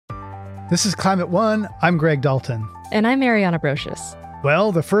This is Climate One. I'm Greg Dalton. And I'm Mariana Brocious.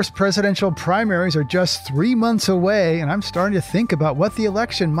 Well, the first presidential primaries are just 3 months away, and I'm starting to think about what the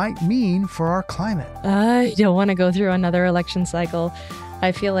election might mean for our climate. I don't want to go through another election cycle.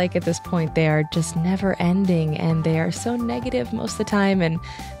 I feel like at this point they are just never ending, and they are so negative most of the time, and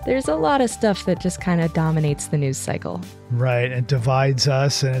there's a lot of stuff that just kind of dominates the news cycle. Right, it divides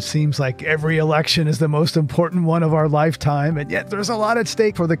us, and it seems like every election is the most important one of our lifetime, and yet there's a lot at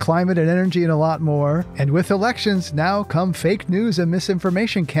stake for the climate and energy and a lot more. And with elections, now come fake news and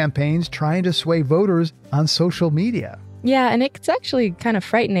misinformation campaigns trying to sway voters on social media. Yeah, and it's actually kind of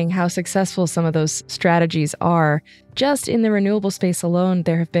frightening how successful some of those strategies are. Just in the renewable space alone,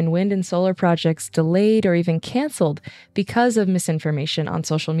 there have been wind and solar projects delayed or even canceled because of misinformation on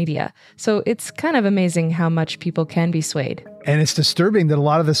social media. So it's kind of amazing how much people can be swayed. And it's disturbing that a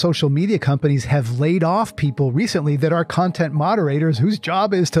lot of the social media companies have laid off people recently that are content moderators whose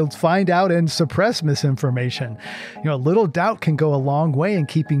job is to find out and suppress misinformation. A little doubt can go a long way in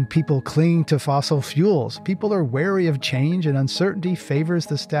keeping people clinging to fossil fuels. People are wary of change, and uncertainty favors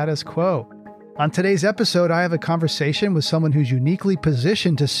the status quo. On today's episode, I have a conversation with someone who's uniquely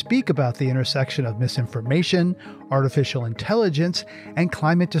positioned to speak about the intersection of misinformation, artificial intelligence, and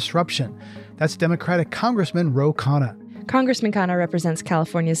climate disruption. That's Democratic Congressman Ro Khanna. Congressman Khanna represents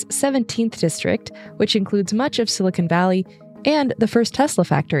California's 17th district, which includes much of Silicon Valley and the first Tesla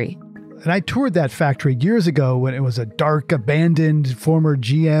factory. And I toured that factory years ago when it was a dark, abandoned former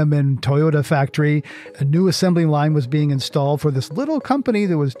GM and Toyota factory. A new assembly line was being installed for this little company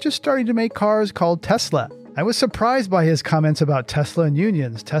that was just starting to make cars called Tesla. I was surprised by his comments about Tesla and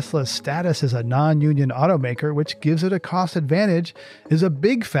unions. Tesla's status as a non-union automaker, which gives it a cost advantage, is a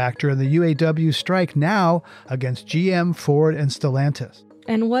big factor in the UAW strike now against GM, Ford, and Stellantis.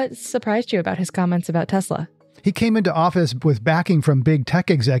 And what surprised you about his comments about Tesla? He came into office with backing from big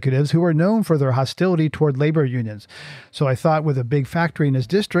tech executives who are known for their hostility toward labor unions. So I thought with a big factory in his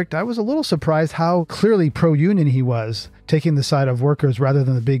district, I was a little surprised how clearly pro-union he was, taking the side of workers rather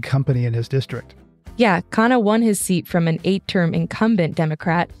than the big company in his district. Yeah, Khanna won his seat from an 8-term incumbent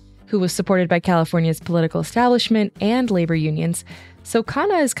Democrat who was supported by California's political establishment and labor unions. So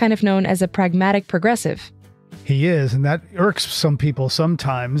Khanna is kind of known as a pragmatic progressive. He is, and that irks some people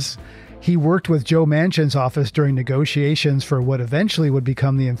sometimes. He worked with Joe Manchin's office during negotiations for what eventually would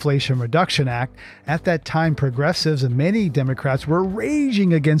become the Inflation Reduction Act. At that time, progressives and many Democrats were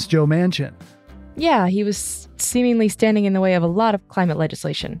raging against Joe Manchin. Yeah, he was seemingly standing in the way of a lot of climate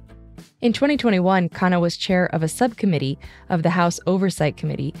legislation. In 2021, Khanna was chair of a subcommittee of the House Oversight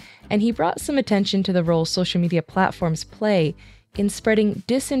Committee, and he brought some attention to the role social media platforms play in spreading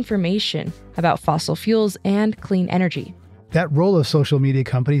disinformation about fossil fuels and clean energy. That role of social media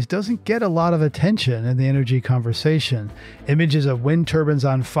companies doesn't get a lot of attention in the energy conversation. Images of wind turbines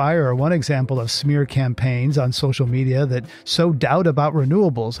on fire are one example of smear campaigns on social media that sow doubt about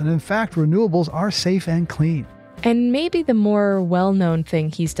renewables. And in fact, renewables are safe and clean. And maybe the more well-known thing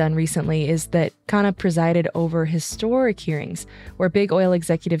he's done recently is that Khanna presided over historic hearings where big oil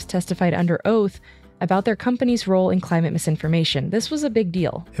executives testified under oath about their company's role in climate misinformation. This was a big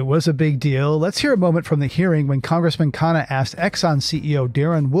deal. It was a big deal. Let's hear a moment from the hearing when Congressman Khanna asked Exxon CEO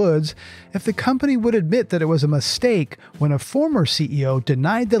Darren Woods if the company would admit that it was a mistake when a former CEO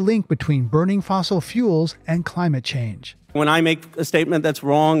denied the link between burning fossil fuels and climate change. When I make a statement that's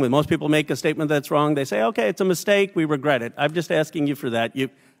wrong, when most people make a statement that's wrong, they say, okay, it's a mistake, we regret it. I'm just asking you for that.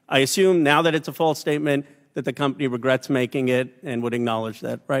 I assume now that it's a false statement that the company regrets making it and would acknowledge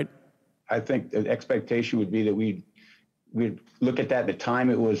that, right? I think the expectation would be that we'd look at that at the time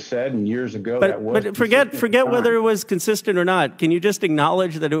it was said, and years ago that was. But forget whether it was consistent or not. Can you just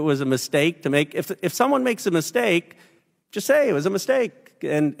acknowledge that it was a mistake to make? If someone makes a mistake, just say it was a mistake,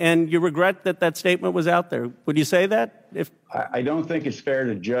 and you regret that statement was out there. Would you say that? I don't think it's fair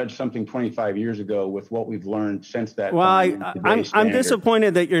to judge something 25 years ago with what we've learned since that. Well, time, I'm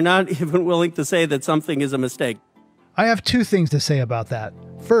disappointed that you're not even willing to say that something is a mistake. I have two things to say about that.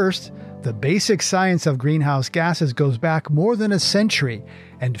 First, the basic science of greenhouse gases goes back more than a century,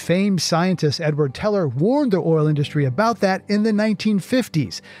 and famed scientist Edward Teller warned the oil industry about that in the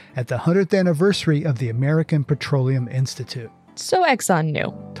 1950s at the 100th anniversary of the American Petroleum Institute. So Exxon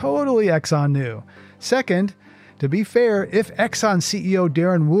knew. Totally Exxon knew. Second, to be fair, if Exxon CEO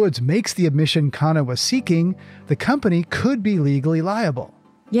Darren Woods makes the admission Khanna was seeking, the company could be legally liable.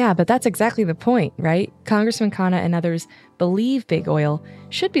 Yeah, but that's exactly the point, right? Congressman Khanna and others believe big oil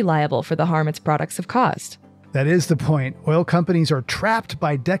should be liable for the harm its products have caused. That is the point. Oil companies are trapped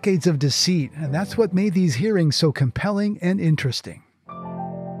by decades of deceit, and that's what made these hearings so compelling and interesting.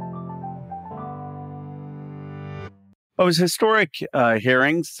 Well, it was historic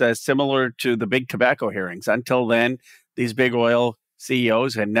hearings similar to the big tobacco hearings. Until then, these big oil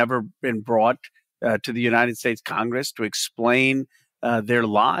CEOs had never been brought to the United States Congress to explain their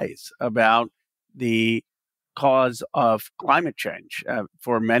lies about the cause of climate change.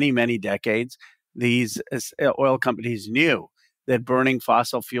 For many, many decades, these oil companies knew that burning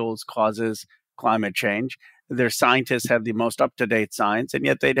fossil fuels causes climate change. Their scientists have the most up to date science, and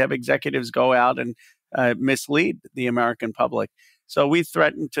yet they'd have executives go out and mislead the American public. So we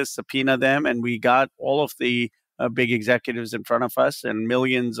threatened to subpoena them, and we got all of the big executives in front of us and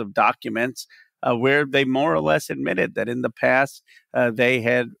millions of documents where they more or less admitted that in the past they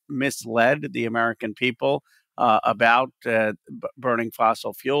had misled the American people about burning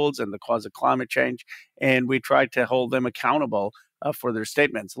fossil fuels and the cause of climate change. And we tried to hold them accountable for their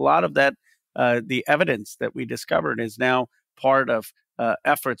statements. A lot of that, the evidence that we discovered is now part of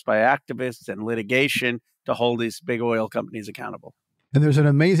efforts by activists and litigation to hold these big oil companies accountable. And there's an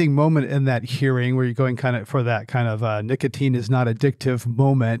amazing moment in that hearing where you're going kind of for that kind of nicotine is not addictive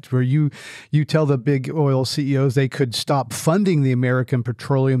moment where you tell the big oil CEOs they could stop funding the American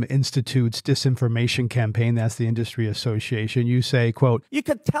Petroleum Institute's disinformation campaign. That's the industry association. You say, quote, you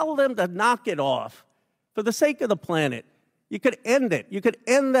could tell them to knock it off for the sake of the planet. You could end it. You could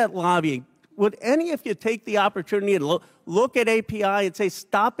end that lobbying. Would any of you take the opportunity to look at API and say,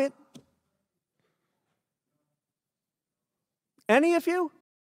 stop it? Any of you?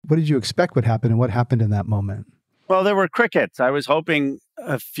 What did you expect would happen and what happened in that moment? Well, there were crickets. I was hoping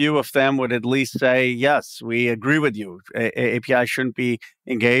a few of them would at least say, yes, we agree with you. API shouldn't be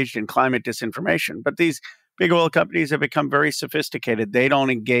engaged in climate disinformation. But these big oil companies have become very sophisticated. They don't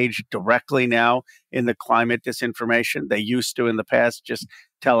engage directly now in the climate disinformation. They used to in the past just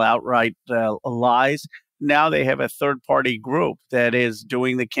tell outright lies. Now they have a third-party group that is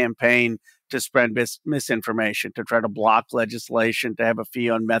doing the campaign to spread misinformation, to try to block legislation, to have a fee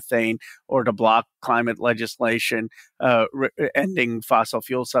on methane, or to block climate legislation, ending fossil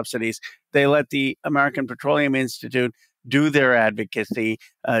fuel subsidies. They let the American Petroleum Institute do their advocacy,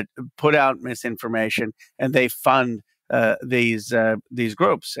 put out misinformation, and they fund these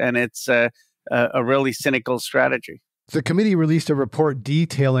groups. And it's a really cynical strategy. The committee released a report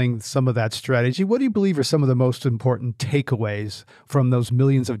detailing some of that strategy. What do you believe are some of the most important takeaways from those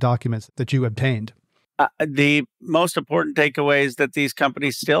millions of documents that you obtained? The most important takeaway is that these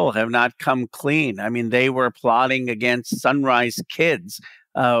companies still have not come clean. I mean, they were plotting against Sunrise Kids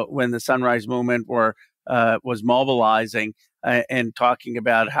when the Sunrise Movement was mobilizing and talking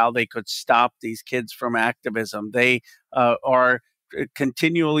about how they could stop these kids from activism. They are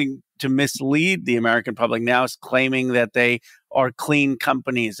continually to mislead the American public, now is claiming that they are clean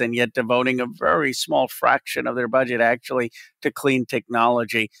companies and yet devoting a very small fraction of their budget actually to clean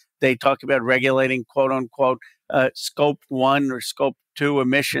technology. They talk about regulating, quote unquote, scope 1 or scope 2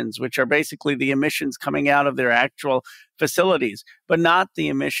 emissions, which are basically the emissions coming out of their actual facilities, but not the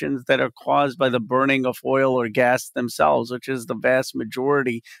emissions that are caused by the burning of oil or gas themselves, which is the vast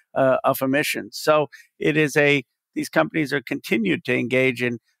majority of emissions. So it is these companies are continued to engage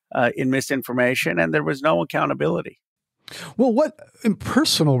in misinformation, and there was no accountability. Well, what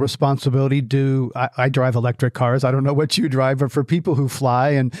personal responsibility do I drive electric cars? I don't know what you drive, but for people who fly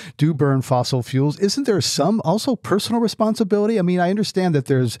and do burn fossil fuels, isn't there some also personal responsibility? I mean, I understand that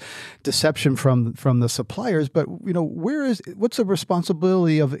there's deception from the suppliers, but what's the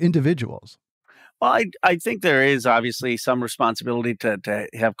responsibility of individuals? Well, I think there is obviously some responsibility to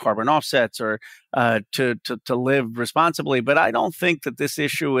have carbon offsets or to live responsibly, but I don't think that this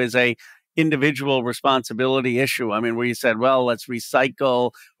issue is a individual responsibility issue. I mean, where you said, well, let's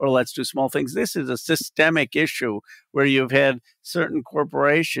recycle or let's do small things. This is a systemic issue where you've had certain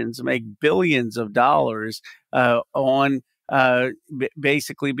corporations make billions of dollars on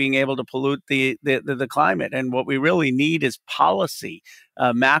basically being able to pollute the climate. And what we really need is policy,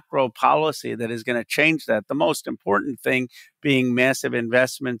 macro policy that is going to change that. The most important thing being massive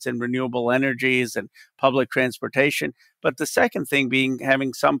investments in renewable energies and public transportation. But the second thing being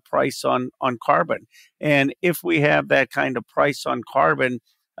having some price on carbon. And if we have that kind of price on carbon,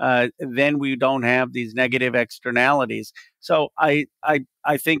 then we don't have these negative externalities. So I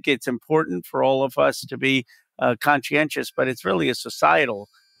think it's important for all of us to be conscientious, but it's really a societal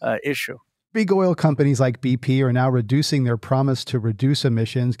issue. Big oil companies like BP are now reducing their promise to reduce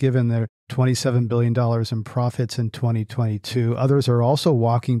emissions, given their $27 billion in profits in 2022. Others are also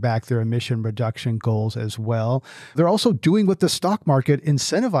walking back their emission reduction goals as well. They're also doing what the stock market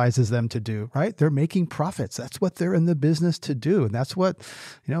incentivizes them to do, right? They're making profits. That's what they're in the business to do. And that's what,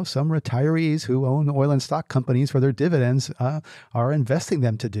 some retirees who own oil and stock companies for their dividends are investing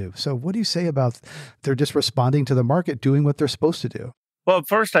them to do. So what do you say about they're just responding to the market, doing what they're supposed to do? Well,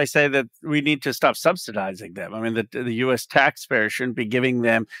 first, I say that we need to stop subsidizing them. I mean, the U.S. taxpayer shouldn't be giving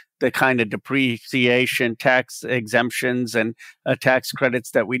them the kind of depreciation, tax exemptions, and tax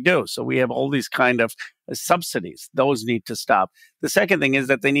credits that we do. So we have all these kind of subsidies. Those need to stop. The second thing is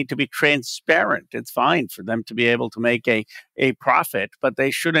that they need to be transparent. It's fine for them to be able to make a profit, but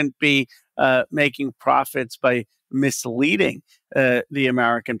they shouldn't be making profits by misleading the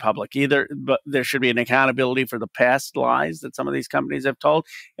American public either. But there should be an accountability for the past lies that some of these companies have told,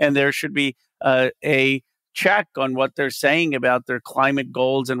 and there should be a check on what they're saying about their climate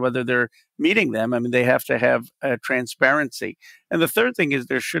goals and whether they're meeting them. I mean, they have to have transparency. And the third thing is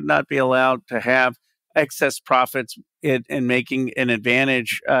there should not be allowed to have excess profits in making an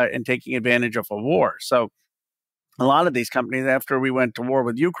advantage and taking advantage of a war. So a lot of these companies, after we went to war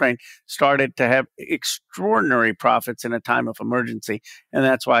with Ukraine, started to have extraordinary profits in a time of emergency. And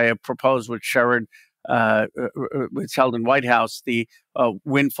that's why I proposed with Sherrod, with Sheldon Whitehouse, the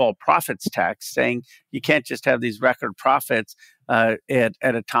windfall profits tax, saying you can't just have these record profits at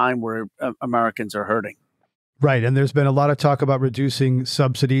a time where Americans are hurting. Right. And there's been a lot of talk about reducing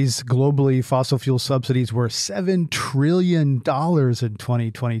subsidies. Globally, fossil fuel subsidies were $7 trillion in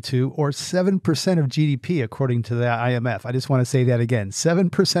 2022, or 7% of GDP, according to the IMF. I just want to say that again.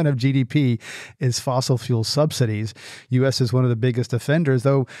 7% of GDP is fossil fuel subsidies. U.S. is one of the biggest offenders,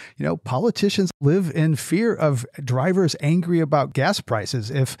 though, politicians live in fear of drivers angry about gas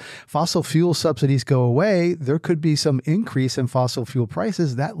prices. If fossil fuel subsidies go away, there could be some increase in fossil fuel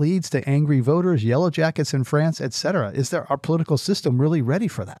prices. That leads to angry voters, yellow jackets in France, etc. Is our political system really ready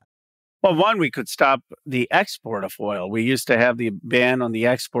for that? Well, one, we could stop the export of oil. We used to have the ban on the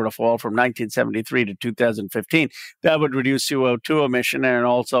export of oil from 1973 to 2015. That would reduce CO2 emission and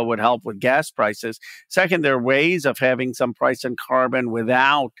also would help with gas prices. Second, there are ways of having some price on carbon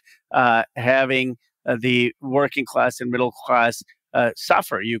without having the working class and middle class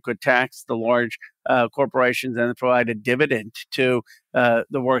suffer. You could tax the large corporations and provide a dividend to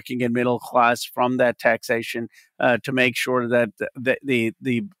the working and middle class from that taxation to make sure that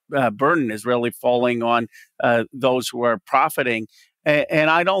the burden is really falling on those who are profiting. And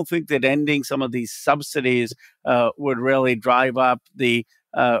I don't think that ending some of these subsidies would really drive up the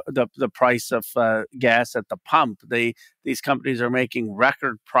price of gas at the pump. These companies are making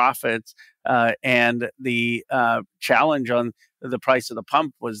record profits, and the challenge on the price of the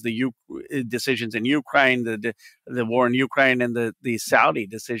pump was the decisions in Ukraine, the war in Ukraine, and the Saudi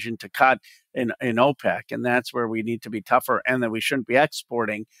decision to cut in OPEC, and that's where we need to be tougher, and that we shouldn't be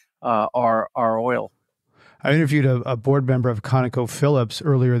exporting our oil. I interviewed a board member of ConocoPhillips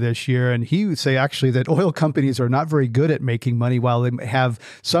earlier this year, and he would say actually that oil companies are not very good at making money. While they have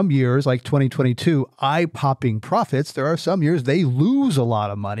some years, like 2022, eye-popping profits, there are some years they lose a lot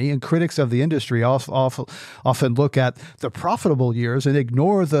of money, and critics of the industry often look at the profitable years and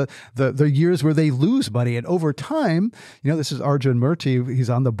ignore the years where they lose money. And over time, this is Arjun Murthy, he's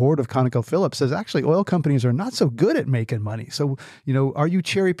on the board of ConocoPhillips, says actually oil companies are not so good at making money. So, are you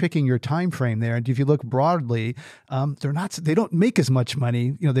cherry-picking your time frame there? And if you look broadly, they don't make as much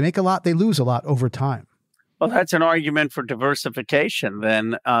money. They make a lot, they lose a lot over time. Well, that's an argument for diversification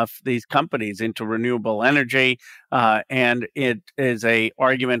then of these companies into renewable energy. And it is an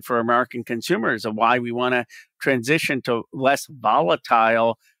argument for American consumers of why we want to transition to less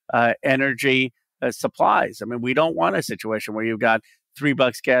volatile energy supplies. I mean, we don't want a situation where you've got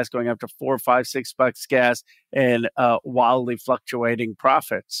 $3 gas going up to $4, $5, $6 gas and wildly fluctuating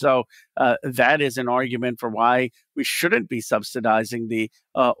profits. So that is an argument for why we shouldn't be subsidizing the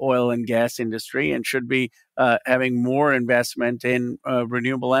oil and gas industry and should be having more investment in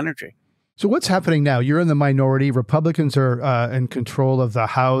renewable energy. So what's happening now? You're in the minority. Republicans are in control of the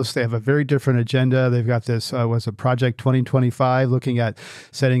House. They have a very different agenda. They've got this, Project 2025, looking at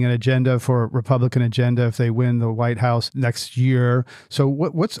setting an agenda for Republican agenda if they win the White House next year.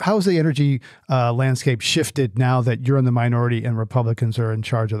 So how's the energy landscape shifted now that you're in the minority and Republicans are in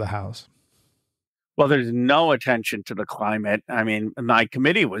charge of the House? Well, there's no attention to the climate. I mean, my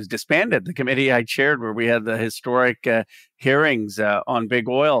committee was disbanded. The committee I chaired, where we had the historic hearings on big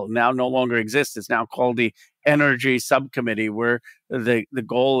oil, now no longer exists. It's now called the Energy Subcommittee, where the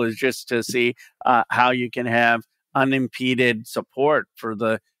goal is just to see how you can have unimpeded support for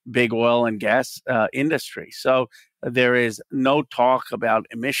the big oil and gas industry. So there is no talk about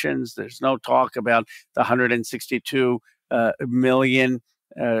emissions. There's no talk about the 162 million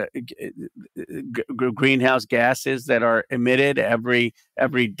greenhouse gases that are emitted every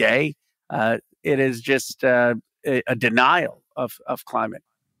day. It is just a denial of climate.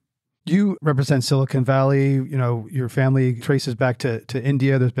 You represent Silicon Valley. You know, your family traces back to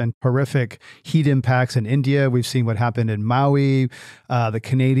India. There's been horrific heat impacts in India. We've seen what happened in Maui, the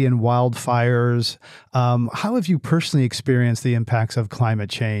Canadian wildfires. How have you personally experienced the impacts of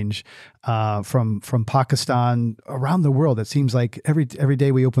climate change from Pakistan around the world? It seems like every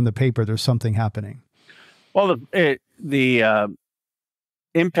day we open the paper, there's something happening. Well, the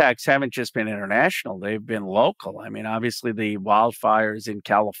impacts haven't just been international, they've been local. I mean, obviously, the wildfires in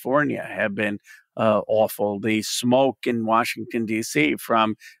California have been awful. The smoke in Washington, D.C.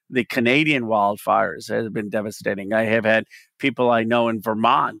 from the Canadian wildfires has been devastating. I have had people I know in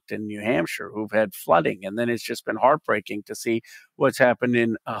Vermont and New Hampshire who've had flooding, and then it's just been heartbreaking to see what's happened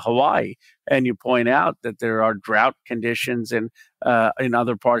in Hawaii. And you point out that there are drought conditions in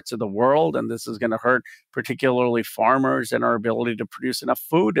other parts of the world, and this is going to hurt particularly farmers and our ability to produce enough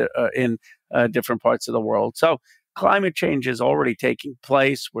food in different parts of the world. So climate change is already taking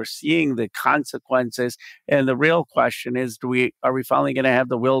place. We're seeing the consequences. And the real question is, are we finally going to have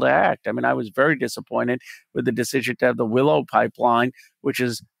the will to act? I mean, I was very disappointed with the decision to have the Willow pipeline, which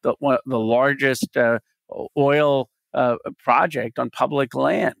is the largest oil project on public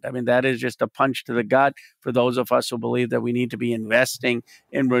land. I mean, that is just a punch to the gut for those of us who believe that we need to be investing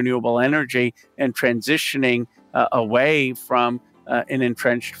in renewable energy and transitioning away from an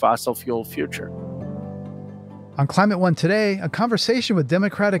entrenched fossil fuel future. On Climate One today, a conversation with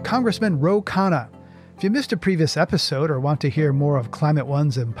Democratic Congressman Ro Khanna. If you missed a previous episode or want to hear more of Climate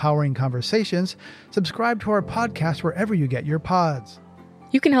One's empowering conversations, subscribe to our podcast wherever you get your pods.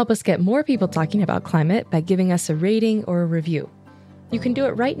 You can help us get more people talking about climate by giving us a rating or a review. You can do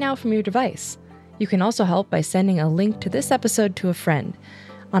it right now from your device. You can also help by sending a link to this episode to a friend.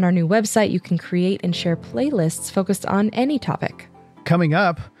 On our new website, you can create and share playlists focused on any topic. Coming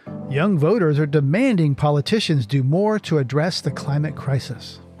up, young voters are demanding politicians do more to address the climate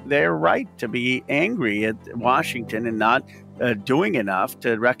crisis. They're right to be angry at Washington and not doing enough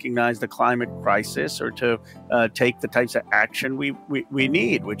to recognize the climate crisis or to take the types of action we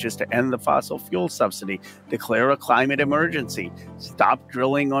need, which is to end the fossil fuel subsidy, declare a climate emergency, stop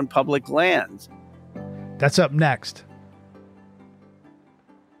drilling on public lands. That's up next.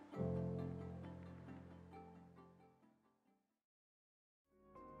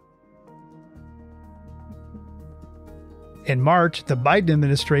 In March, the Biden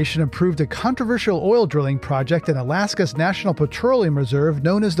administration approved a controversial oil drilling project in Alaska's National Petroleum Reserve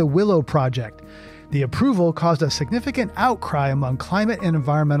known as the Willow Project. The approval caused a significant outcry among climate and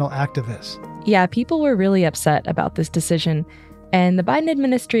environmental activists. Yeah, people were really upset about this decision, and the Biden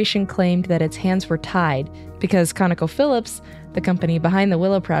administration claimed that its hands were tied because ConocoPhillips, the company behind the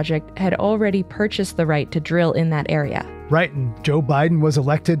Willow Project, had already purchased the right to drill in that area. Right, and Joe Biden was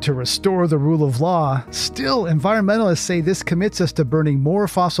elected to restore the rule of law. Still, environmentalists say this commits us to burning more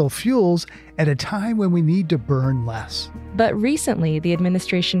fossil fuels at a time when we need to burn less. But recently, the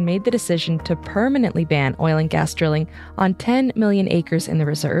administration made the decision to permanently ban oil and gas drilling on 10 million acres in the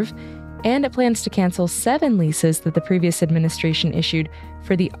reserve, and it plans to cancel 7 leases that the previous administration issued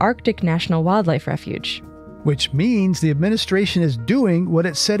for the Arctic National Wildlife Refuge. Which means the administration is doing what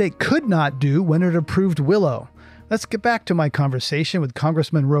it said it could not do when it approved Willow. Let's get back to my conversation with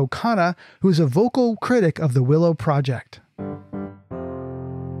Congressman Ro Khanna, who's a vocal critic of the Willow Project.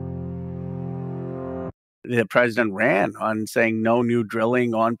 The president ran on saying no new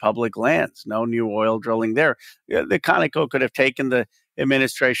drilling on public lands, no new oil drilling there. The Conoco could have taken the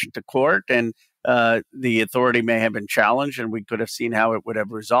administration to court, and the authority may have been challenged, and we could have seen how it would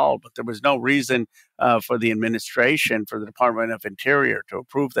have resolved. But there was no reason for the administration, for the Department of Interior, to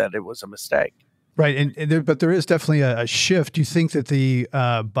approve that. It was a mistake. Right. But there is definitely a shift. Do you think that the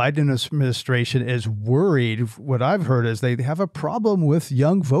Biden administration is worried? What I've heard is they have a problem with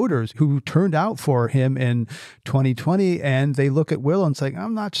young voters who turned out for him in 2020, and they look at Will and say,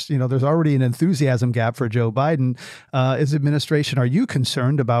 I'm not, there's already an enthusiasm gap for Joe Biden. As administration, are you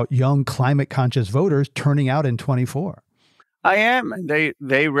concerned about young climate conscious voters turning out in 24? I am.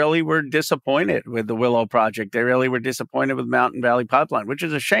 They really were disappointed with the Willow Project. They really were disappointed with Mountain Valley Pipeline, which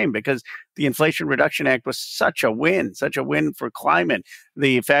is a shame because the Inflation Reduction Act was such a win for climate.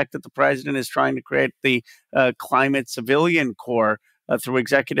 The fact that the president is trying to create the Climate Civilian Corps through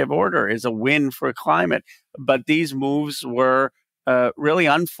executive order is a win for climate. But these moves were really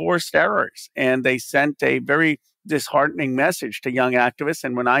unforced errors. And they sent a very disheartening message to young activists.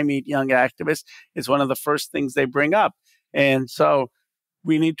 And when I meet young activists, it's one of the first things they bring up. And so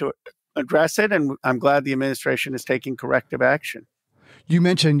we need to address it. And I'm glad the administration is taking corrective action. You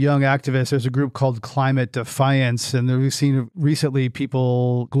mentioned young activists. There's a group called Climate Defiance, and we've seen recently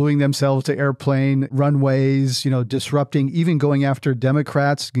people gluing themselves to airplane runways, disrupting, even going after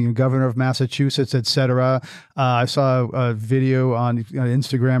Democrats, governor of Massachusetts, et cetera. I saw a video on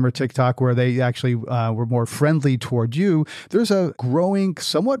Instagram or TikTok where they actually were more friendly toward you. There's a growing,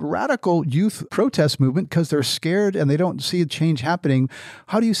 somewhat radical youth protest movement because they're scared and they don't see a change happening.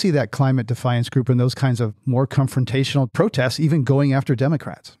 How do you see that Climate Defiance group and those kinds of more confrontational protests, even going after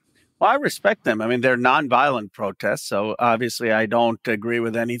Democrats? Well, I respect them. I mean, they're nonviolent protests. So obviously, I don't agree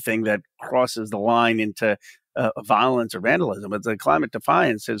with anything that crosses the line into violence or vandalism. But the Climate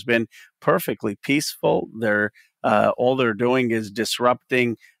Defiance has been perfectly peaceful. All they're doing is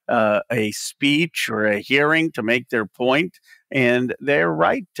disrupting a speech or a hearing to make their point. And they're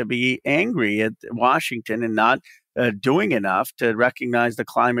right to be angry at Washington and not doing enough to recognize the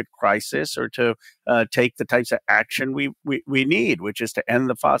climate crisis or to take the types of action we need, which is to end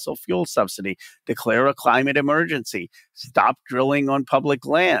the fossil fuel subsidy, declare a climate emergency, stop drilling on public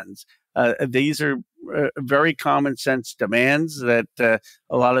lands. These are very common sense demands that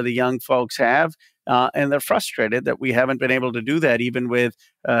a lot of the young folks have. And they're frustrated that we haven't been able to do that even with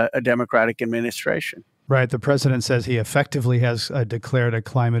a Democratic administration. Right. The president says he effectively has declared a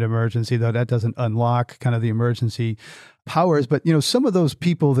climate emergency, though that doesn't unlock kind of the emergency powers. But, some of those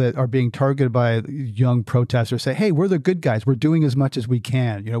people that are being targeted by young protesters say, hey, we're the good guys. We're doing as much as we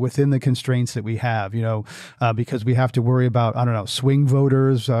can, within the constraints that we have, because we have to worry about, swing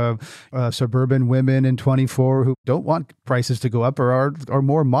voters, suburban women in 24 who don't want prices to go up or are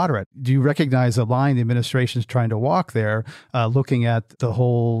more moderate. Do you recognize the line the administration is trying to walk there, looking at the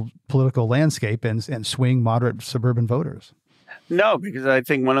whole political landscape and swing moderate suburban voters? No, because I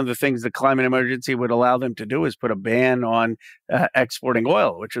think one of the things the climate emergency would allow them to do is put a ban on exporting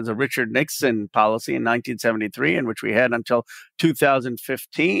oil, which was a Richard Nixon policy in 1973, and which we had until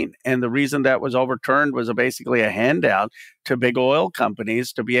 2015. And the reason that was overturned was basically a handout to big oil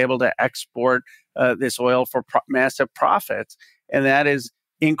companies to be able to export this oil for massive profits. And that is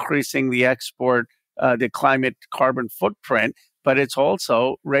increasing the export, the climate carbon footprint. But it's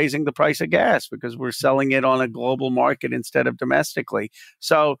also raising the price of gas because we're selling it on a global market instead of domestically.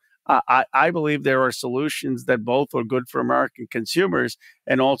 So I believe there are solutions that both are good for American consumers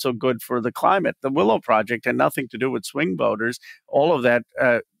and also good for the climate. The Willow Project had nothing to do with swing voters. All of that,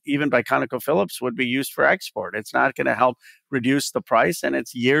 even by ConocoPhillips, would be used for export. It's not going to help reduce the price, and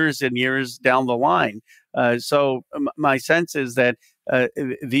it's years and years down the line. So my sense is that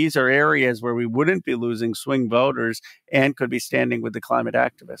these are areas where we wouldn't be losing swing voters and could be standing with the climate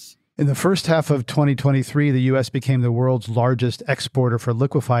activists. In the first half of 2023, the U.S. became the world's largest exporter for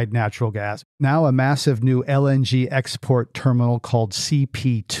liquefied natural gas. Now a massive new LNG export terminal called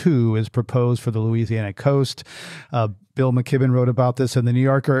CP2 is proposed for the Louisiana coast. Bill McKibben wrote about this in The New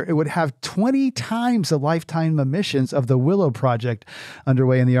Yorker. It would have 20 times the lifetime emissions of the Willow Project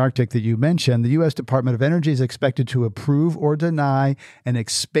underway in the Arctic that you mentioned. The U.S. Department of Energy is expected to approve or deny an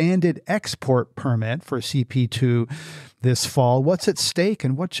expanded export permit for CP2 this fall. What's at stake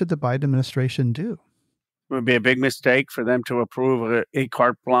and what should the Biden administration do? It would be a big mistake for them to approve a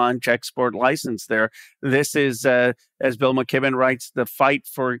carte blanche export license there. This is, as Bill McKibben writes, the fight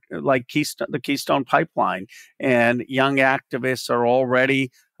for the Keystone Pipeline. And young activists are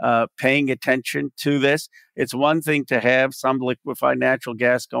already paying attention to this. It's one thing to have some liquefied natural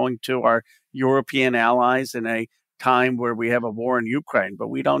gas going to our European allies in a time where we have a war in Ukraine, but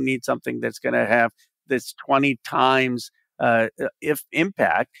we don't need something that's going to have this 20 times if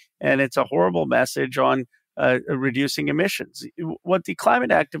impact. And it's a horrible message on reducing emissions. What the climate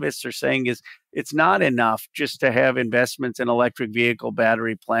activists are saying is it's not enough just to have investments in electric vehicle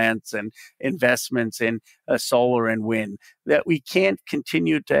battery plants and investments in solar and wind, that we can't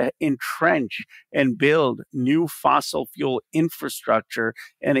continue to entrench and build new fossil fuel infrastructure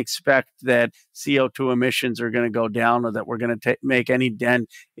and expect that CO2 emissions are going to go down or that we're going to make any dent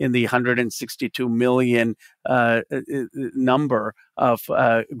in the 162 million number of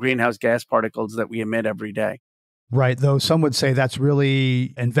greenhouse gas particles that we emit every day. Right. Though some would say that's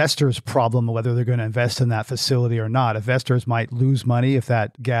really investors' problem, whether they're going to invest in that facility or not. Investors might lose money if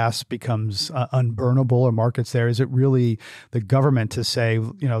that gas becomes unburnable or markets there. Is it really the government to say,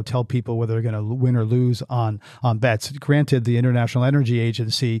 tell people whether they're going to win or lose on bets? Granted, the International Energy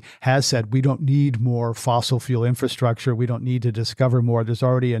Agency has said we don't need more fossil fuel infrastructure. We don't need to discover more. There's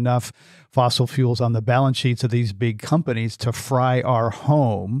already enough fossil fuels on the balance sheets of these big companies to fry our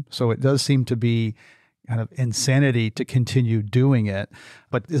home. So it does seem to be kind of insanity to continue doing it.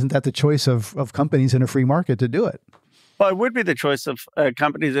 But isn't that the choice of companies in a free market to do it? Well, it would be the choice of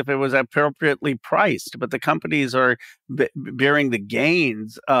companies if it was appropriately priced, but the companies are bearing the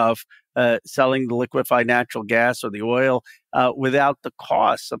gains of selling the liquefied natural gas or the oil without the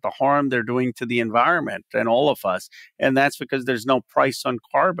costs of the harm they're doing to the environment and all of us. And that's because there's no price on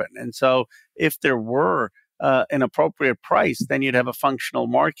carbon. And so if there were an appropriate price, then you'd have a functional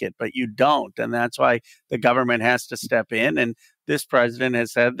market, but you don't. And that's why the government has to step in. And this president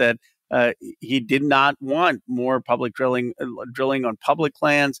has said that he did not want more public drilling on public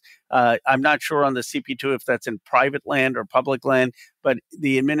lands. I'm not sure on the CP2 if that's in private land or public land, but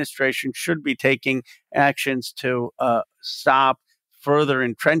the administration should be taking actions to stop further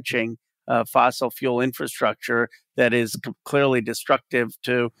entrenching fossil fuel infrastructure that is clearly destructive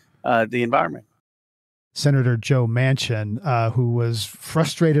to the environment. Senator Joe Manchin, who was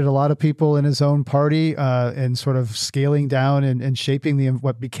frustrated a lot of people in his own party and sort of scaling down and shaping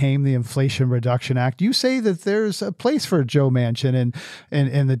what became the Inflation Reduction Act. You say that there's a place for Joe Manchin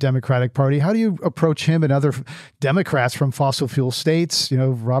in the Democratic Party. How do you approach him and other Democrats from fossil fuel states?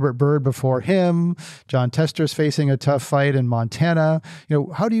 Robert Byrd before him, John Tester's facing a tough fight in Montana.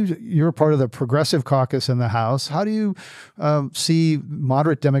 How do you're part of the Progressive Caucus in the House. How do you see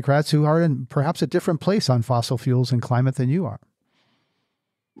moderate Democrats who are in perhaps a different place on fossil fuels and climate than you are?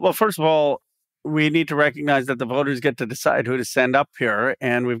 Well, first of all, we need to recognize that the voters get to decide who to send up here,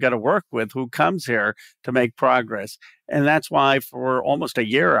 and we've got to work with who comes here to make progress. And that's why for almost a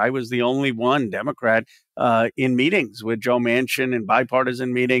year, I was the only one Democrat in meetings with Joe Manchin and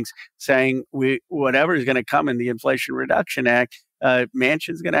bipartisan meetings saying whatever is going to come in the Inflation Reduction Act,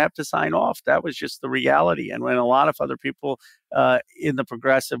 Manchin's going to have to sign off. That was just the reality. And when a lot of other people in the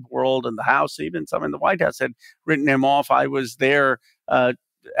progressive world and the House, even some in the White House, had written him off, I was there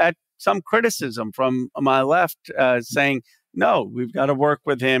at some criticism from my left saying, no, we've got to work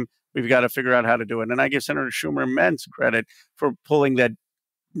with him. We've got to figure out how to do it. And I give Senator Schumer immense credit for pulling that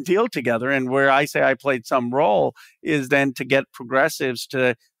deal together. And where I say I played some role is then to get progressives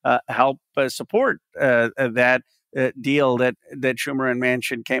to help support that deal that Schumer and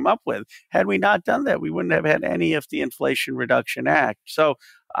Manchin came up with. Had we not done that, we wouldn't have had any of the Inflation Reduction Act. So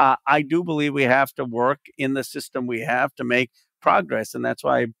I do believe we have to work in the system we have to make progress. And that's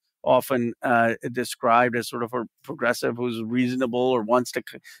why I'm often described as sort of a progressive who's reasonable or wants to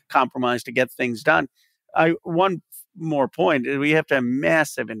compromise to get things done. One more point, we have to have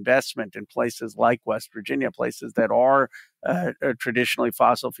massive investment in places like West Virginia, places that are traditionally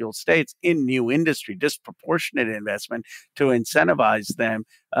fossil fuel states, in new industry, disproportionate investment to incentivize them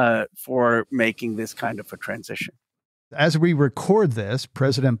for making this kind of a transition. As we record this,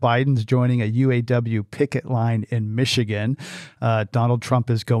 President Biden's joining a UAW picket line in Michigan. Donald Trump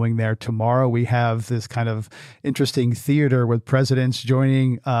is going there tomorrow. We have this kind of interesting theater with presidents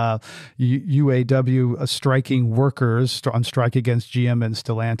joining UAW striking workers on strike against GM and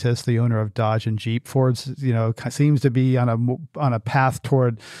Stellantis, the owner of Dodge and Jeep. Ford's, seems to be on a path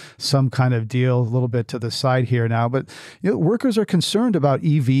toward some kind of deal, a little bit to the side here now. But workers are concerned about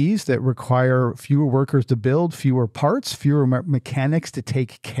EVs that require fewer workers to build, fewer parts, fewer mechanics to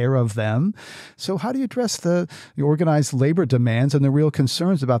take care of them. So how do you address the organized labor demands and the real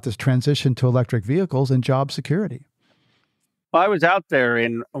concerns about this transition to electric vehicles and job security? Well, I was out there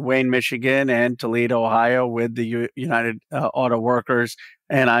in Wayne, Michigan and Toledo, Ohio with the United Auto Workers,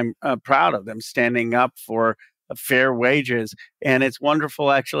 and I'm proud of them standing up for fair wages. And it's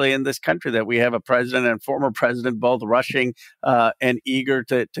wonderful, actually, in this country that we have a president and former president both rushing and eager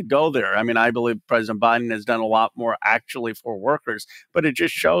to go there. I mean, I believe President Biden has done a lot more actually for workers, but it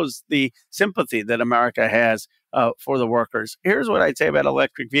just shows the sympathy that America has for the workers. Here's what I'd say about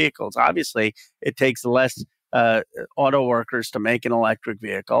electric vehicles. Obviously, it takes less auto workers to make an electric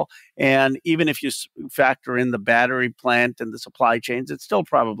vehicle. And even if you factor in the battery plant and the supply chains, it's still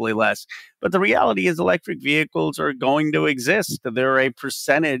probably less. But the reality is electric vehicles are going to exist. They're a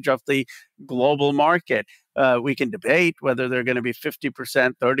percentage of the global market. We can debate whether they're going to be 50%,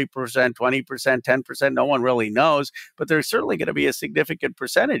 30%, 20%, 10%. No one really knows, but there's certainly going to be a significant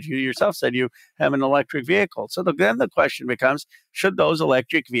percentage. You yourself said you have an electric vehicle. So then the question becomes, should those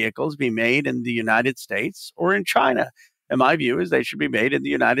electric vehicles be made in the United States or in China? And my view is they should be made in the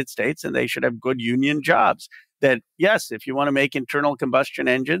United States, and they should have good union jobs. That, yes, if you want to make internal combustion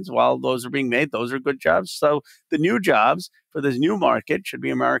engines while those are being made, those are good jobs. So the new jobs for this new market should be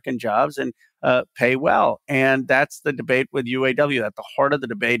American jobs and pay well. And that's the debate with UAW. At the heart of the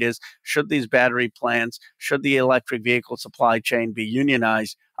debate is, should these battery plants, should the electric vehicle supply chain be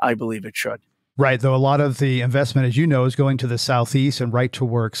unionized? I believe it should. Right, though a lot of the investment, as you know, is going to the Southeast and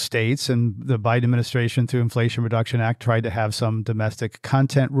right-to-work states, and the Biden administration, through Inflation Reduction Act, tried to have some domestic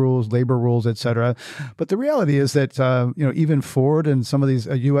content rules, labor rules, et cetera. But the reality is that even Ford and some of these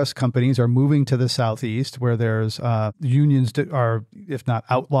U.S. companies are moving to the Southeast, where there's unions that are, if not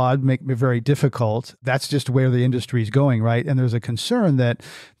outlawed, make it very difficult. That's just where the industry is going, right? And there's a concern that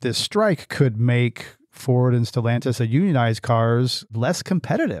this strike could make Ford and Stellantis, the unionized cars, less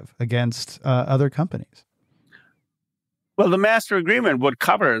competitive against other companies. Well, the master agreement would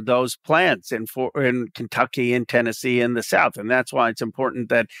cover those plants in Kentucky and Tennessee and the South. And that's why it's important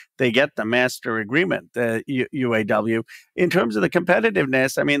that they get the master agreement, the UAW. In terms of the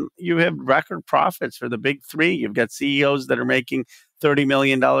competitiveness, I mean, you have record profits for the big three. You've got CEOs that are making $30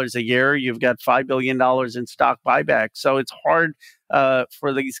 million a year. You've got $5 billion in stock buyback. So it's hard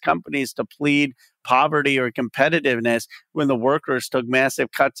for these companies to plead poverty or competitiveness when the workers took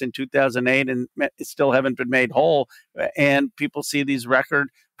massive cuts in 2008 and still haven't been made whole. And people see these record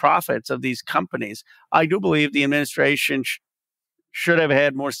profits of these companies. I do believe the administration should have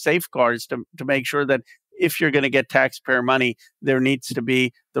had more safeguards to make sure that if you're going to get taxpayer money, there needs to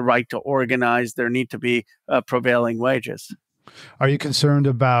be the right to organize. There need to be prevailing wages. Are you concerned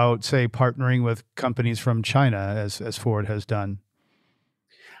about, say, partnering with companies from China, as Ford has done?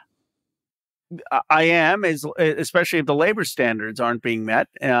 I am, especially if the labor standards aren't being met,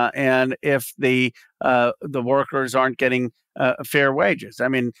 and if the workers aren't getting fair wages. I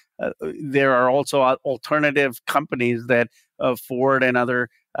mean, there are also alternative companies that Ford and other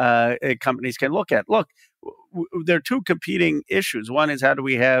companies can look at. Look, there are two competing issues. One is, how do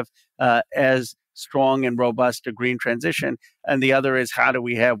we have as strong and robust a green transition? And the other is, how do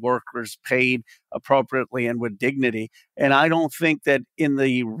we have workers paid appropriately and with dignity? And I don't think that in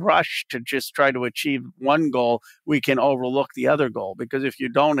the rush to just try to achieve one goal, we can overlook the other goal. Because if you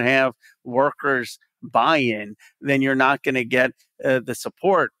don't have workers buy-in, then you're not going to get the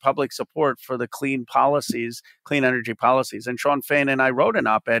support, public support for the clean policies, clean energy policies. And Sean Fain and I wrote an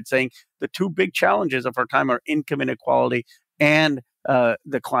op-ed saying the two big challenges of our time are income inequality and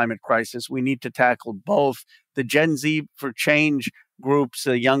the climate crisis. We need to tackle both. The Gen Z for Change groups,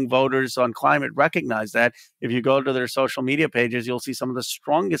 young voters on climate, recognize that. If you go to their social media pages, you'll see some of the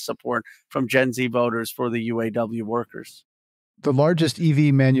strongest support from Gen Z voters for the UAW workers. The largest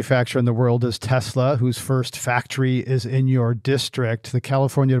EV manufacturer in the world is Tesla, whose first factory is in your district. The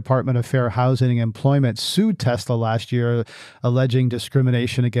California Department of Fair Housing and Employment sued Tesla last year, alleging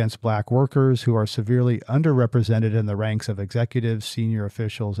discrimination against Black workers who are severely underrepresented in the ranks of executives, senior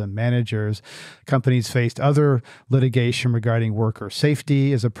officials, and managers. Companies faced other litigation regarding worker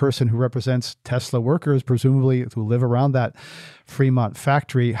safety. As a person who represents Tesla workers, presumably who live around that Fremont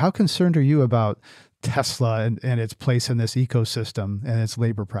factory, how concerned are you about Tesla and its place in this ecosystem and its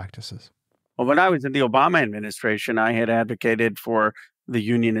labor practices? Well, when I was in the Obama administration, I had advocated for the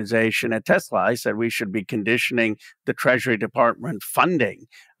unionization at Tesla. I said we should be conditioning the Treasury Department funding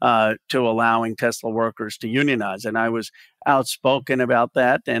to allowing Tesla workers to unionize. And I was outspoken about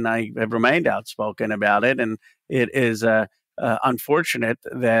that, and I have remained outspoken about it. And it is unfortunate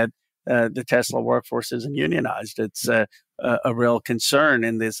that the Tesla workforce isn't unionized. It's a real concern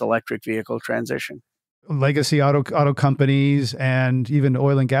in this electric vehicle transition. Legacy auto companies and even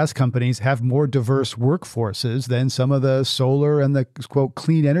oil and gas companies have more diverse workforces than some of the solar and the, quote,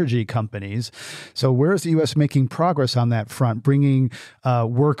 clean energy companies. So where is the U.S. making progress on that front, bringing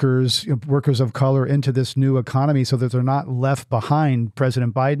workers of color into this new economy so that they're not left behind?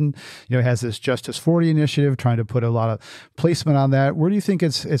 President Biden, has this Justice 40 initiative trying to put a lot of placement on that. Where do you think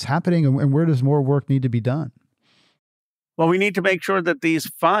it's happening, and where does more work need to be done? Well, we need to make sure that these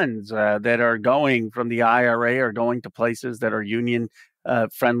funds that are going from the IRA are going to places that are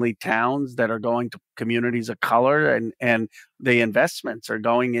union-friendly towns, that are going to communities of color, and the investments are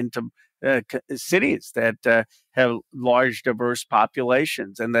going into cities that have large, diverse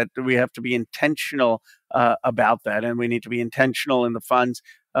populations, and that we have to be intentional about that. And we need to be intentional in the funds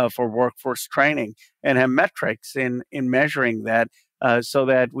for workforce training and have metrics in measuring that. so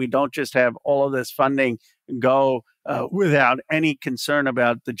that we don't just have all of this funding go without any concern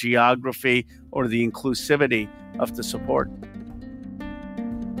about the geography or the inclusivity of the support.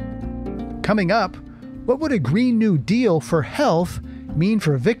 Coming up, what would a Green New Deal for health mean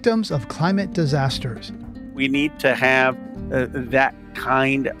for victims of climate disasters? We need to have that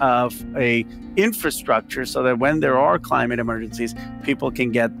kind of a infrastructure so that when there are climate emergencies, people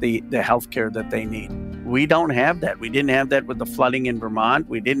can get the health care that they need. We don't have that. We didn't have that with the flooding in Vermont.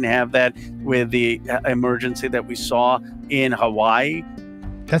 We didn't have that with the emergency that we saw in Hawaii.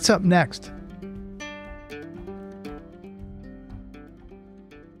 That's up next.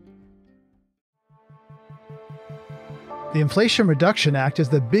 The Inflation Reduction Act is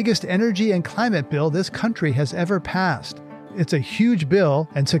the biggest energy and climate bill this country has ever passed. It's a huge bill,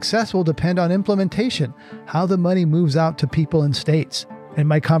 and success will depend on implementation, how the money moves out to people and states. In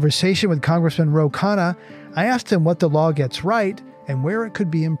my conversation with Congressman Ro Khanna, I asked him what the law gets right and where it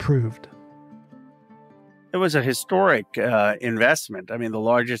could be improved. It was a historic investment. I mean, the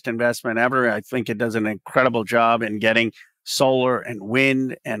largest investment ever. I think it does an incredible job in getting solar and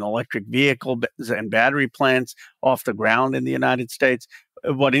wind and electric vehicles and battery plants off the ground in the United States.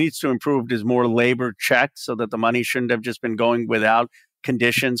 What it needs to improve is more labor checks so that the money shouldn't have just been going without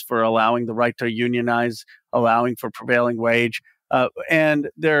conditions for allowing the right to unionize, allowing for prevailing wage. And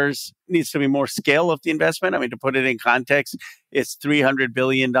there's needs to be more scale of the investment. I mean, to put it in context, it's $300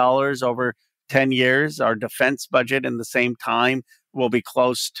 billion over 10 years. Our defense budget in the same time will be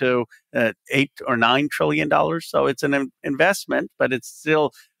close to $8 or $9 trillion. So it's an investment, but it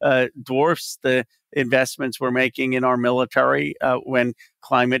still dwarfs the investments we're making in our military when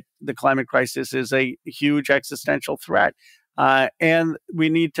the climate crisis is a huge existential threat. And we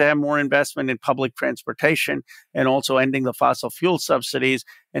need to have more investment in public transportation and also ending the fossil fuel subsidies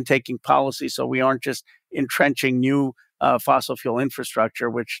and taking policy so we aren't just entrenching new fossil fuel infrastructure,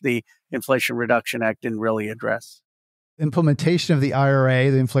 which the Inflation Reduction Act didn't really address. Implementation of the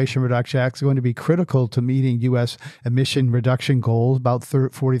IRA, the Inflation Reduction Act, is going to be critical to meeting U.S. emission reduction goals, about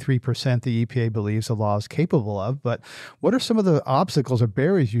 43% the EPA believes the law is capable of. But what are some of the obstacles or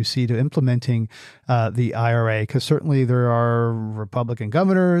barriers you see to implementing the IRA? Because certainly there are Republican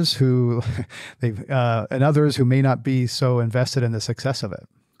governors who and others who may not be so invested in the success of it.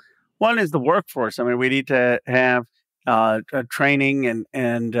 One is the workforce. I mean, we need to have training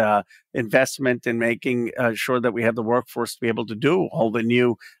and investment in making sure that we have the workforce to be able to do all the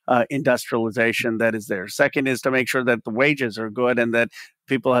new industrialization that is there. Second is to make sure that the wages are good and that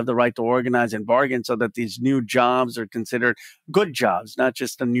people have the right to organize and bargain so that these new jobs are considered good jobs, not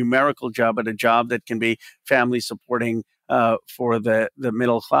just a numerical job, but a job that can be family supporting for the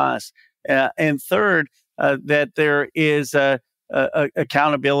middle class. And third, that there is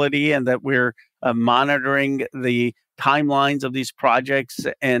accountability and that we're monitoring the timelines of these projects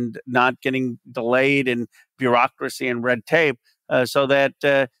and not getting delayed in bureaucracy and red tape so that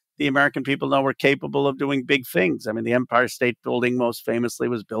the American people know we're capable of doing big things. I mean, the Empire State Building most famously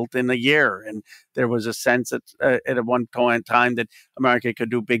was built in a year. And there was a sense at one point in time that America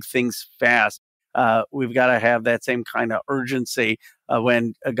could do big things fast. We've got to have that same kind of urgency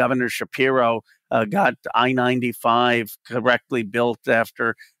when Governor Shapiro got I-95 correctly built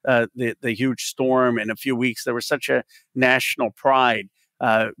after the huge storm in a few weeks. There was such a national pride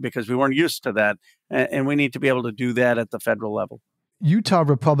because we weren't used to that. And we need to be able to do that at the federal level. Utah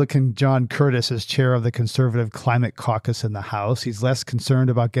Republican John Curtis is chair of the Conservative Climate Caucus in the House. He's less concerned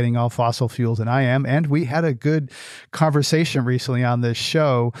about getting all fossil fuels than I am. And we had a good conversation recently on this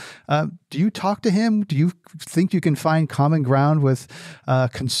show. Do you talk to him? Do you think you can find common ground with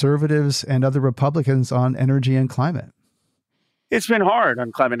conservatives and other Republicans on energy and climate? It's been hard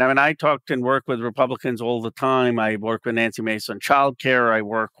on climate. I mean, I talk and work with Republicans all the time. I work with Nancy Mace on childcare. I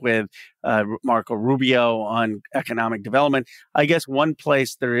work with Marco Rubio on economic development. I guess one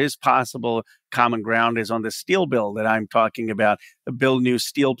place there is possible common ground is on the steel bill that I'm talking about, build new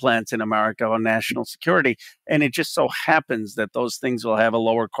steel plants in America on national security. And it just so happens that those things will have a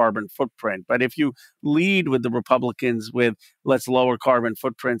lower carbon footprint. But if you lead with the Republicans with let's lower carbon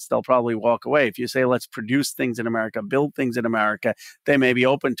footprints, they'll probably walk away. If you say let's produce things in America, build things in America, they may be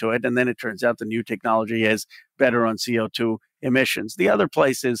open to it. And then it turns out the new technology is better on CO2 emissions. The other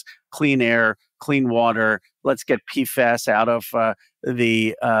place is clean air, clean water. Let's get PFAS out of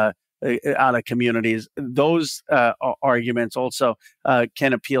out of communities. Those arguments also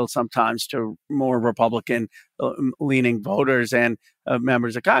can appeal sometimes to more Republican leaning voters and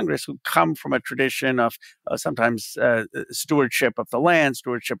members of Congress who come from a tradition of sometimes stewardship of the land,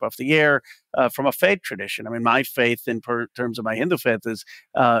 stewardship of the air, from a faith tradition. I mean, my faith in terms of my Hindu faith is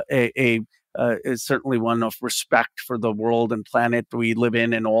a is certainly one of respect for the world and planet we live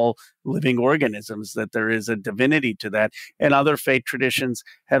in and all living organisms, that there is a divinity to that. And other faith traditions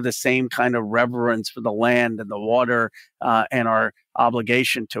have the same kind of reverence for the land and the water and our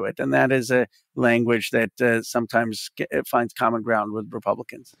obligation to it. And that is a language that sometimes finds common ground with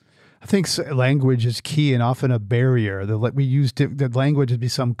Republicans. I think language is key and often a barrier. We use the language to be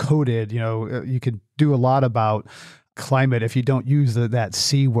some coded. You can do a lot about climate if you don't use that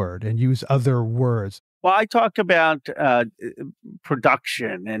C word and use other words. Well, I talk about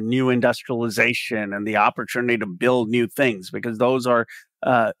production and new industrialization and the opportunity to build new things, because those are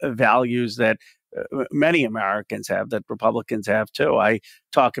values that many Americans have, that Republicans have too. I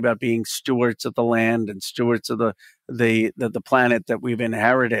talk about being stewards of the land and stewards of the planet that we've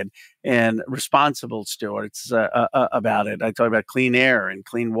inherited, and responsible stewards about it. I talk about clean air and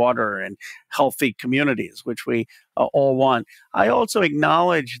clean water and healthy communities, which we all want. I also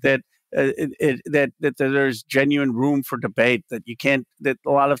acknowledge that that there's genuine room for debate, that a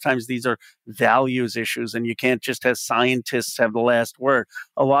lot of times these are values issues and you can't just have scientists have the last word.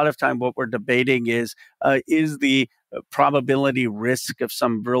 A lot of time what we're debating is the probability risk of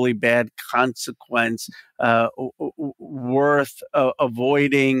some really bad consequence worth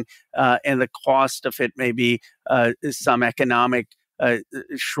avoiding, and the cost of it may be some economic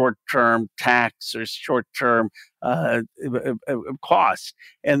short-term tax or short-term cost.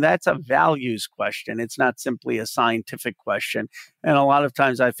 And that's a values question. It's not simply a scientific question. And a lot of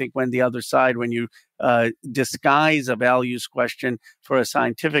times I think when you disguise a values question for a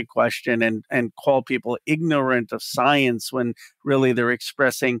scientific question and call people ignorant of science when really they're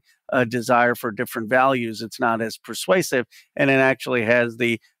expressing a desire for different values, it's not as persuasive, and it actually has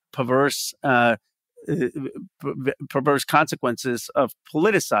the perverse consequences of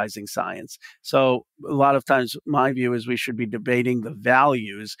politicizing science. So a lot of times my view is we should be debating the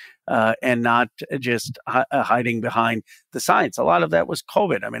values and not just hiding behind the science. A lot of that was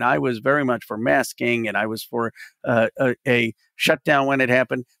COVID. I mean, I was very much for masking and I was for a shutdown when it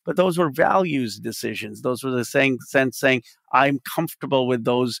happened, but those were values decisions. Those were the saying I'm comfortable with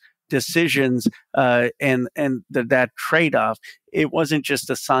those decisions and that trade-off. It wasn't just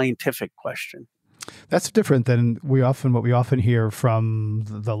a scientific question. That's different than what we often hear from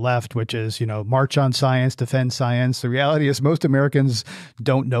the left, which is, march on science, defend science. The reality is most Americans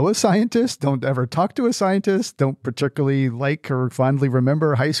don't know a scientist, don't ever talk to a scientist, don't particularly like or fondly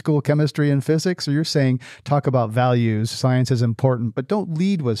remember high school chemistry and physics. So you're saying talk about values, science is important, but don't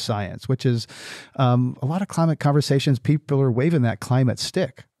lead with science, which is a lot of climate conversations. People are waving that climate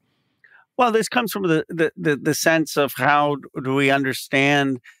stick. Well, this comes from the sense of how do we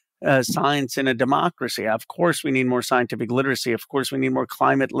understand science in a democracy. Of course, we need more scientific literacy. Of course, we need more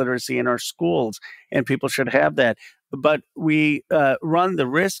climate literacy in our schools, and people should have that. But we run the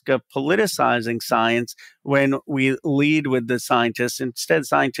risk of politicizing science when we lead with the scientists. Instead,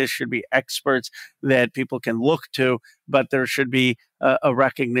 scientists should be experts that people can look to, but there should be a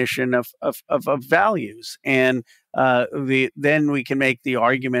recognition of values. And then we can make the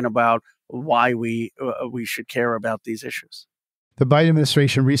argument about why we should care about these issues. The Biden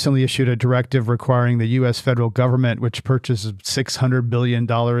administration recently issued a directive requiring the U.S. federal government, which purchases $600 billion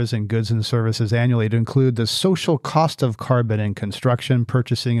in goods and services annually, to include the social cost of carbon in construction,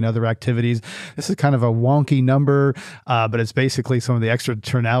 purchasing, and other activities. This is kind of a wonky number, but it's basically some of the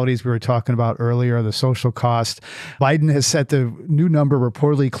externalities we were talking about earlier, the social cost. Biden has set the new number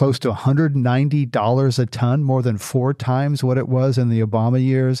reportedly close to $190 a ton, more than 4 times what it was in the Obama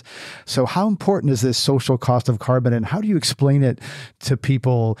years. So how important is this social cost of carbon, and how do you explain it to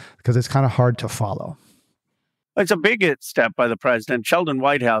people, because it's kind of hard to follow? It's a big step by the president. Sheldon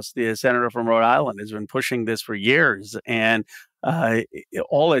Whitehouse, the senator from Rhode Island, has been pushing this for years. And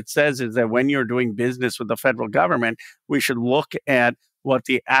all it says is that when you're doing business with the federal government, we should look at what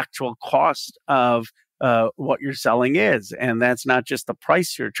the actual cost of what you're selling is. And that's not just the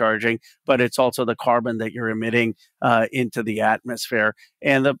price you're charging, but it's also the carbon that you're emitting into the atmosphere.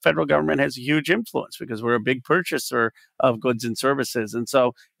 And the federal government has a huge influence because we're a big purchaser of goods and services. And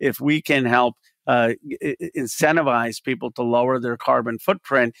so if we can help incentivize people to lower their carbon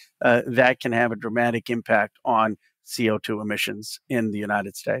footprint, that can have a dramatic impact on CO2 emissions in the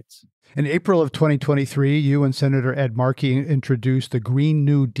United States. In April of 2023, you and Senator Ed Markey introduced the Green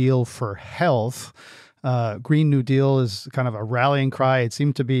New Deal for Health. Green New Deal is kind of a rallying cry. It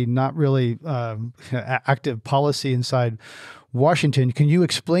seemed to be not really active policy inside Washington. Can you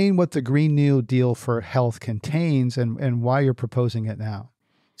explain what the Green New Deal for Health contains and why you're proposing it now?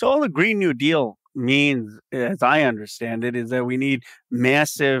 So all the Green New Deal means, as I understand it, is that we need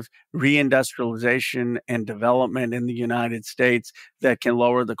massive reindustrialization and development in the United States that can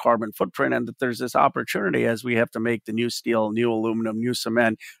lower the carbon footprint, and that there's this opportunity as we have to make the new steel, new aluminum, new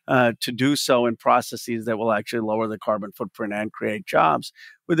cement, to do so in processes that will actually lower the carbon footprint and create jobs.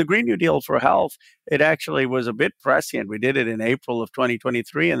 With the Green New Deal for Health, it actually was a bit prescient. We did it in April of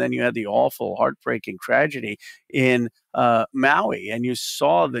 2023, and then you had the awful, heartbreaking tragedy in Maui, and you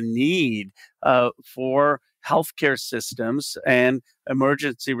saw the need for healthcare systems and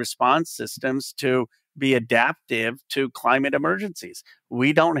emergency response systems to be adaptive to climate emergencies.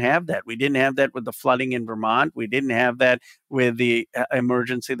 We don't have that. We didn't have that with the flooding in Vermont. We didn't have that with the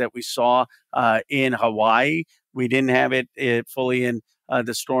emergency that we saw in Hawaii. We didn't have it fully in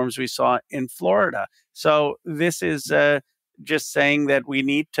the storms we saw in Florida. So this is just saying that we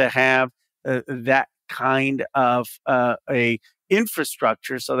need to have that kind of a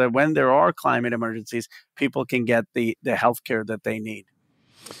infrastructure so that when there are climate emergencies, people can get the health care that they need.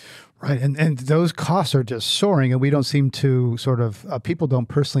 Right. And those costs are just soaring, and we don't seem to sort of, people don't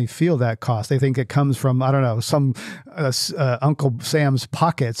personally feel that cost. They think it comes from, I don't know, some Uncle Sam's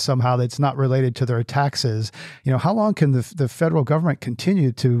pockets somehow that's not related to their taxes. You know, how long can the federal government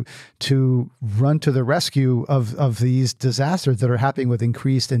continue to run to the rescue of these disasters that are happening with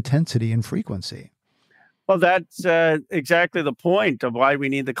increased intensity and frequency? Well, that's exactly the point of why we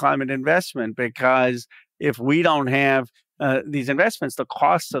need the climate investment, because if we don't have these investments, the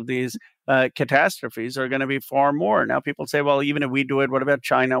costs of these catastrophes are going to be far more. Now, people say, well, even if we do it, what about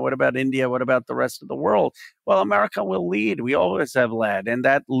China? What about India? What about the rest of the world? Well, America will lead. We always have led. And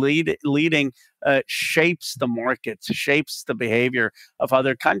that leading shapes the markets, shapes the behavior of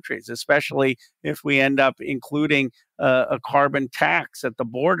other countries, especially if we end up including a carbon tax at the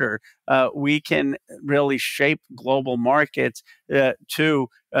border. We can really shape global markets to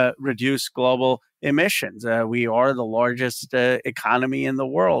reduce global emissions. We are the largest economy in the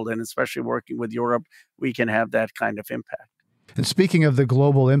world, and especially working with Europe, we can have that kind of impact. And speaking of the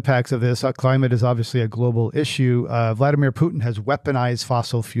global impacts of this, climate is obviously a global issue. Vladimir Putin has weaponized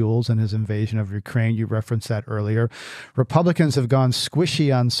fossil fuels in his invasion of Ukraine. You referenced that earlier. Republicans have gone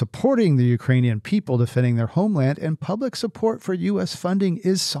squishy on supporting the Ukrainian people defending their homeland, and public support for U.S. funding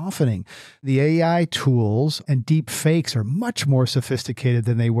is softening. The AI tools and deep fakes are much more sophisticated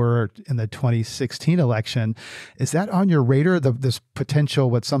than they were in the 2016 election. Is that on your radar, this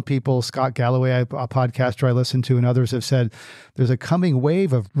potential, what some people, Scott Galloway, a podcaster I listen to, and others have said, there's a coming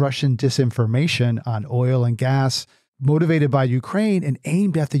wave of Russian disinformation on oil and gas motivated by Ukraine and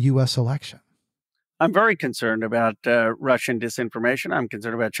aimed at the U.S. election? I'm very concerned about Russian disinformation. I'm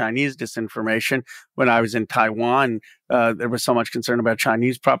concerned about Chinese disinformation. When I was in Taiwan, there was so much concern about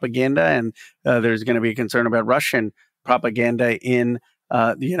Chinese propaganda, and there's going to be concern about Russian propaganda in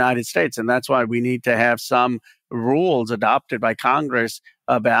the United States. And that's why we need to have some rules adopted by Congress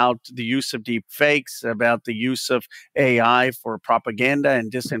about the use of deep fakes, about the use of AI for propaganda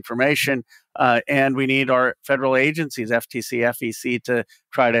and disinformation. And we need our federal agencies, FTC, FEC, to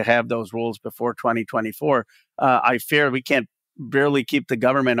try to have those rules before 2024. I fear we can't barely keep the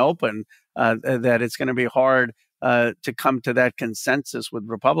government open, that it's going to be hard to come to that consensus with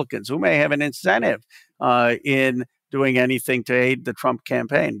Republicans who may have an incentive in doing anything to aid the Trump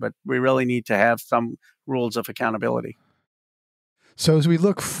campaign. But we really need to have some rules of accountability. So as we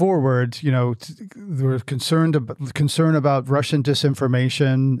look forward, you know, we're concern about Russian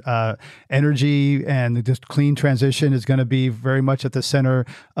disinformation, energy, and just clean transition is going to be very much at the center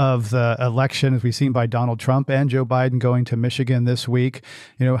of the election, as we've seen by Donald Trump and Joe Biden going to Michigan this week.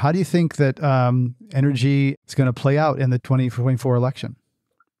 You know, how do you think that energy is going to play out in the 2024 election?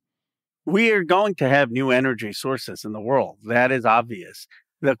 We are going to have new energy sources in the world. That is obvious.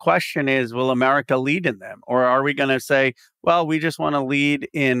 The question is, will America lead in them? Or are we going to say, well, we just want to lead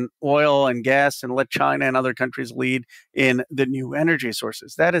in oil and gas and let China and other countries lead in the new energy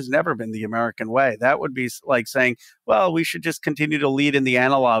sources? That has never been the American way. That would be like saying, well, we should just continue to lead in the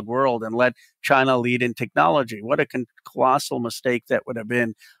analog world and let China lead in technology. What a colossal mistake that would have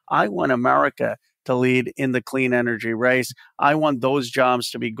been. I want America to lead in the clean energy race. I want those jobs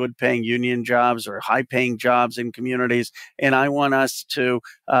to be good paying union jobs or high paying jobs in communities. And I want us to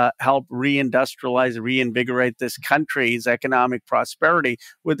help reindustrialize, reinvigorate this country's economic prosperity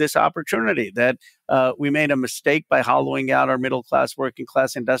with this opportunity that we made a mistake by hollowing out our middle class, working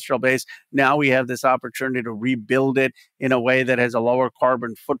class industrial base. Now we have this opportunity to rebuild it in a way that has a lower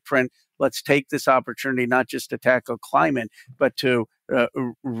carbon footprint. Let's take this opportunity not just to tackle climate, but to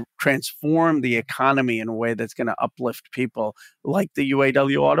transform the economy in a way that's going to uplift people like the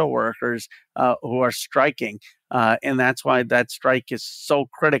UAW auto workers who are striking. And that's why that strike is so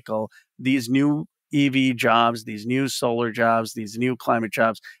critical, these new EV jobs, these new solar jobs, these new climate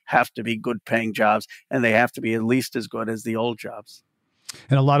jobs have to be good paying jobs, and they have to be at least as good as the old jobs.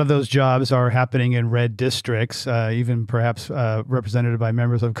 And a lot of those jobs are happening in red districts, even perhaps represented by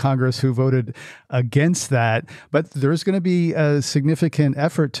members of Congress who voted against that. But there's going to be a significant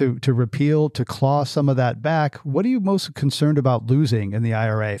effort to repeal, to claw some of that back. What are you most concerned about losing in the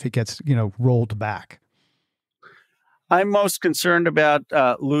IRA if it gets, rolled back? I'm most concerned about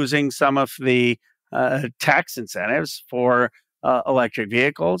losing some of the tax incentives for electric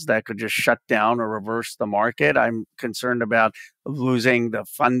vehicles that could just shut down or reverse the market. I'm concerned about losing the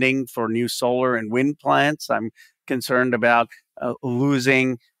funding for new solar and wind plants. I'm concerned about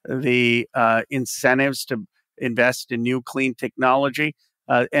losing the incentives to invest in new clean technology.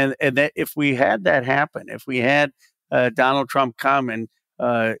 And that if we had that happen, if we had Donald Trump come and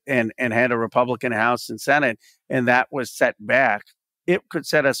had a Republican House and Senate, and that was set back, it could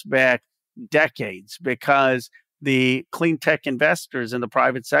set us back decades, because the clean tech investors in the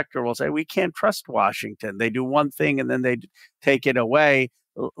private sector will say, we can't trust Washington. They do one thing and then they take it away.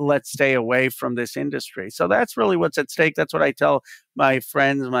 Let's stay away from this industry. So that's really what's at stake. That's what I tell my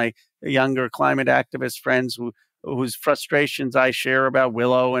friends, my younger climate activist friends whose frustrations I share about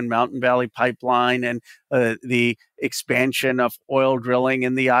Willow and Mountain Valley Pipeline and the expansion of oil drilling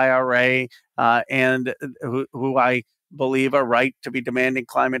in the IRA, and who I believe are right to be demanding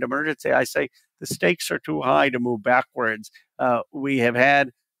climate emergency. I say the stakes are too high to move backwards. We have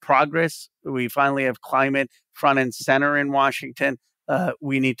had progress. We finally have climate front and center in Washington.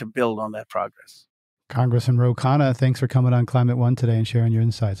 We need to build on that progress. Congressman Ro Khanna, thanks for coming on Climate One today and sharing your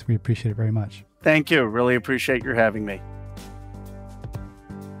insights. We appreciate it very much. Thank you. Really appreciate your having me.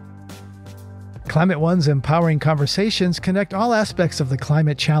 Climate One's empowering conversations connect all aspects of the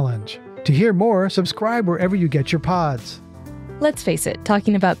climate challenge. To hear more, subscribe wherever you get your pods. Let's face it,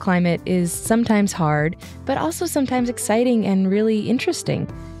 talking about climate is sometimes hard, but also sometimes exciting and really interesting.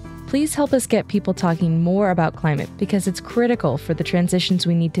 Please help us get people talking more about climate, because it's critical for the transitions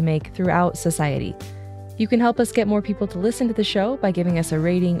we need to make throughout society. You can help us get more people to listen to the show by giving us a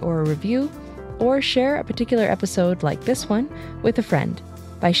rating or a review, or share a particular episode like this one with a friend.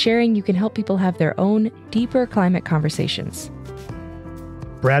 By sharing, you can help people have their own deeper climate conversations.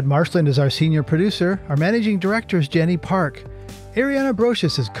 Brad Marshland is our senior producer. Our managing director is Jenny Park. Ariana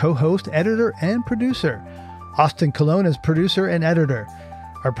Brocious is co-host, editor, and producer. Austin Colon is producer and editor.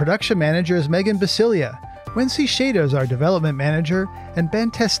 Our production manager is Megan Basilia. Wency Shada is our development manager, and Ben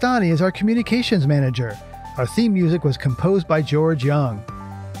Testani is our communications manager. Our theme music was composed by George Young.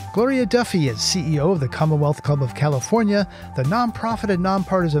 Gloria Duffy is CEO of the Commonwealth Club of California, the nonprofit and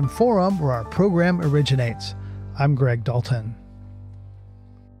nonpartisan forum where our program originates. I'm Greg Dalton.